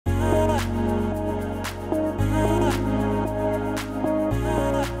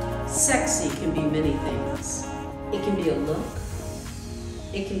Sexy can be many things. It can be a look.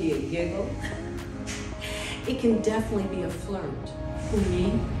 It can be a giggle. It can definitely be a flirt. Who,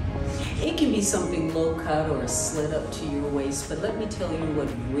 me? It can be something low cut or a slit up to your waist, but let me tell you what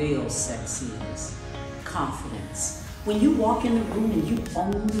real sexy is. Confidence. When you walk in the room and you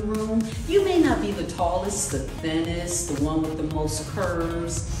own the room, you may not be the tallest, the thinnest, the one with the most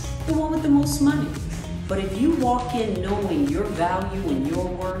curves, the one with the most money. But if you walk in knowing your value and your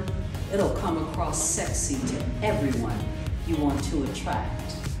worth, it'll come across sexy to everyone you want to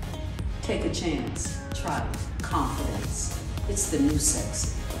attract. Take a chance. Try it. Confidence. It's the new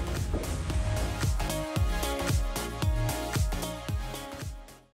sexy.